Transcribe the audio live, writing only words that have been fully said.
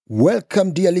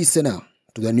Welcome, dear listener,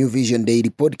 to the New Vision Daily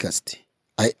Podcast.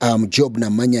 I am Job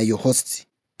Namanya, your host,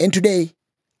 and today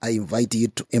I invite you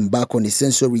to embark on a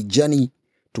sensory journey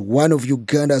to one of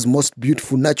Uganda's most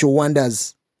beautiful natural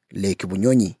wonders, Lake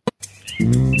Bunyonyi.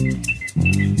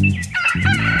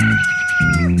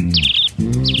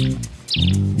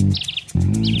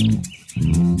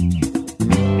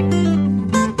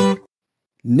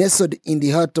 Nestled in the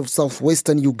heart of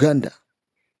southwestern Uganda,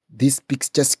 this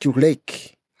picturesque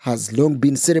lake has long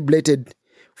been celebrated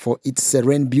for its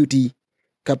serene beauty,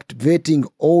 captivating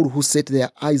all who set their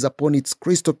eyes upon its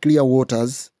crystal clear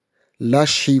waters,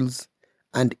 lush hills,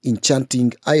 and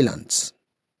enchanting islands.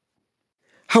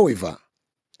 However,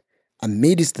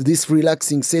 amidst this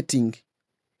relaxing setting,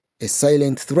 a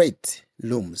silent threat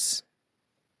looms.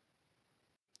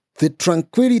 The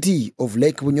tranquility of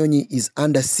Lake Bunyonyi is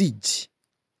under siege,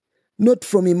 not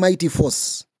from a mighty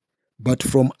force, but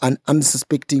from an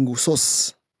unsuspecting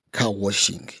source: car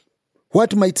washing.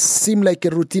 What might seem like a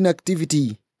routine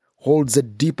activity holds a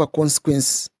deeper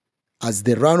consequence, as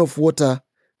the run of water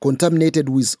contaminated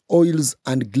with oils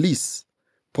and grease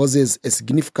poses a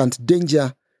significant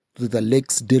danger to the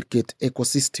lake's delicate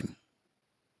ecosystem.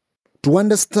 To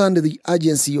understand the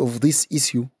urgency of this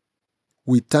issue,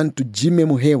 we turn to Jimmy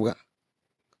Muhewa,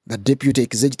 the Deputy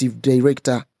Executive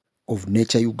Director of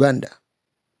Nature Uganda.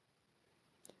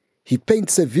 He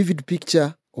paints a vivid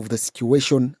picture of the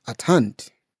situation at hand.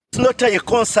 It's not a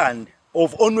concern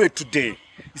of only today.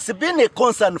 It's been a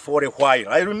concern for a while.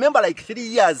 I remember like 3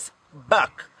 years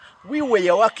back, we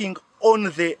were working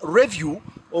on the review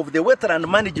of the wetland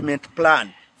management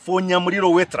plan for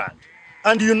Nyamuliro wetland.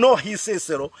 And you know,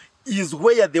 Hisesero is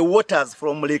where the waters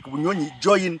from Lake Bunyonyi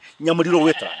join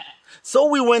Nyamuliro wetland. So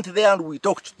we went there and we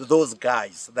talked to those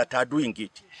guys that are doing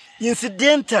it.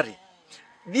 Incidentally,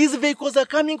 these vehicles are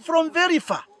coming from very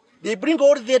far. They bring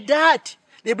all the dirt,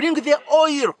 they bring the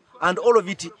oil, and all of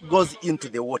it goes into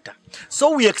the water.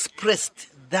 So we expressed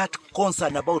that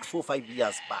concern about 4 or 5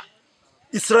 years back.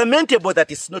 It's lamentable that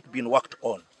it's not been worked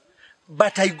on.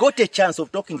 But I got a chance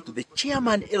of talking to the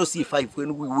chairman LC5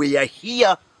 when we were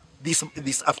here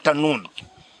this afternoon.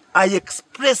 I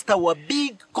expressed our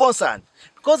big concern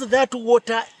because that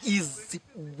water is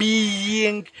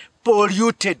being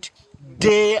polluted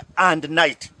day and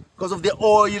night because of the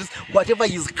oils. Whatever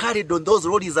is carried on those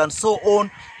roads and so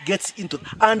on gets into.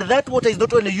 And that water is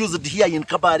not only used here in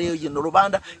Kabare, in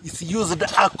Rwanda, it's used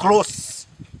across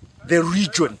the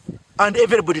region. And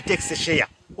everybody takes a share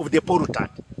of the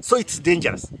pollutant. So it's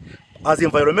dangerous. As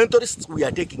environmentalists, we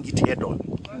are taking it head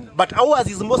on. But ours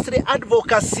is mostly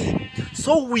advocacy.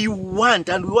 So we want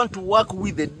to work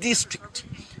with the district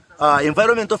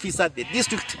environment officer, the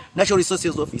district natural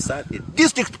resources officer, the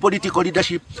district political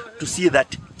leadership to see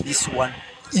that this one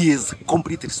is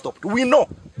completely stopped. We know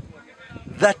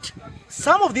that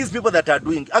some of these people that are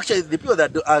doing, actually the people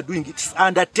that are doing it is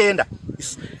under tender.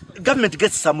 Government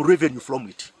gets some revenue from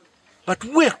it. But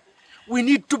where? We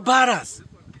need to balance.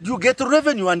 You get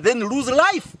revenue and then lose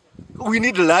life. We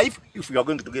need life if we are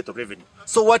going to get revenue.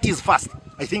 So what is first?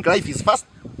 I think life is first.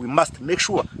 We must make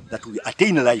sure that we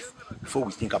attain life before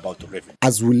we think about revenue.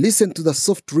 As we listen to the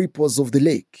soft ripples of the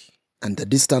lake and the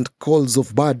distant calls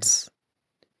of birds,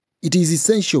 it is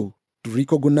essential to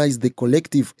recognize the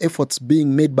collective efforts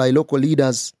being made by local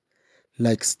leaders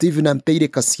like Stephen Ampeire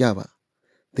Kasiaba,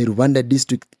 the Rwanda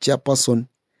District Chairperson,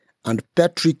 and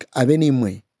Patrick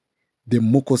Abenimwe, the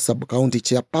Moko Sub-County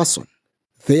Chairperson.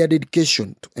 Their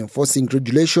dedication to enforcing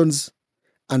regulations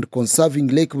and conserving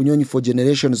Lake Bunyonyi for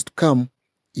generations to come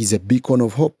is a beacon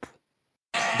of hope.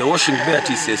 The washing bay at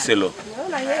Iseselo,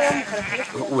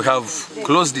 we have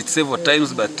closed it several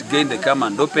times, but again they come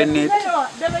and open it,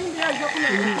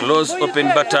 close,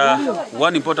 open. But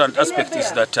one important aspect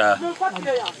is that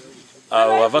we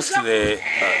have asked the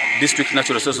District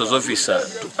Natural Resources Officer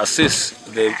to assess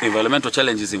the environmental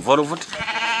challenges involved,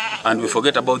 and we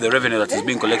forget about the revenue that is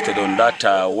being collected on that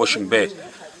washing bay,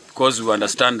 because we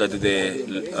understand that the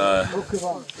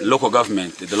local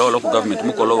government, the local government,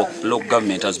 Muko local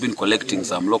government has been collecting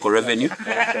some local revenue,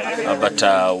 but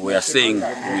we are saying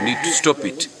we need to stop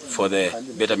it for the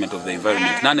betterment of the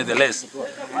environment. Nonetheless,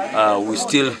 we're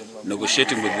still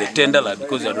negotiating with the tenderer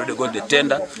because you already got the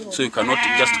tender, so you cannot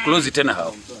just close it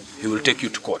anyhow. He will take you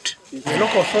to court. The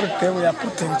local authority, we are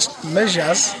putting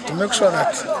measures to make sure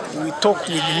that we talk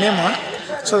with the NEMA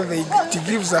so that it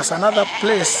gives us another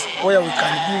place where we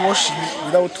can be washing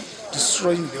without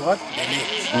destroying the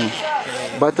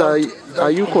lake. But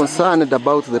are you concerned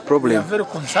about the problem? We are very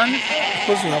concerned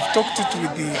because we have talked it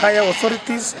with the higher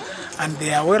authorities and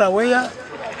they are well aware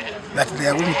that they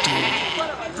are going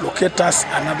to locate us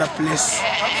another place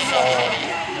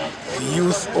for the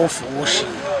youth of washing.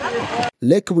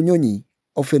 Lake Bunyonyi,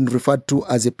 often referred to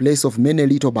as a place of many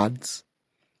little birds,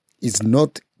 is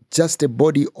not just a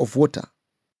body of water.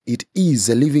 It is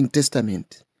a living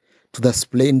testament to the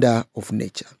splendor of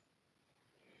nature.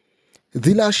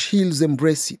 The lush hills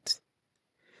embrace it.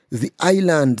 The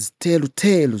islands tell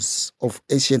tales of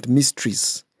ancient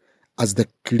mysteries as the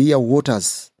clear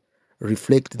waters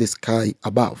reflect the sky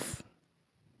above.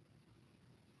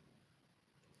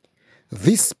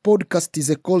 This podcast is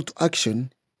a call to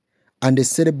action and a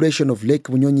celebration of Lake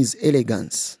Bunyonyi's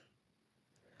elegance.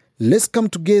 Let's come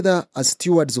together as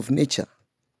stewards of nature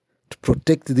to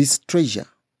protect this treasure.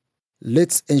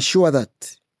 Let's ensure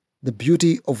that the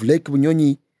beauty of Lake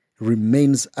Bunyonyi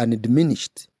remains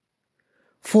undiminished.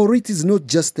 For it is not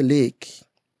just a lake,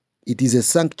 it is a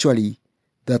sanctuary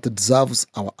that deserves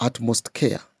our utmost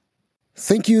care.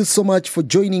 Thank you so much for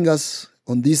joining us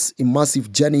on this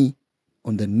immersive journey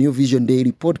on the New Vision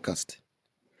Daily podcast.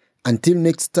 Until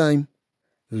next time,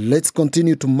 let's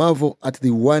continue to marvel at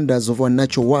the wonders of our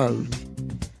natural world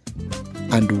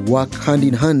and work hand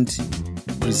in hand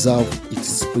to preserve its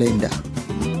splendor.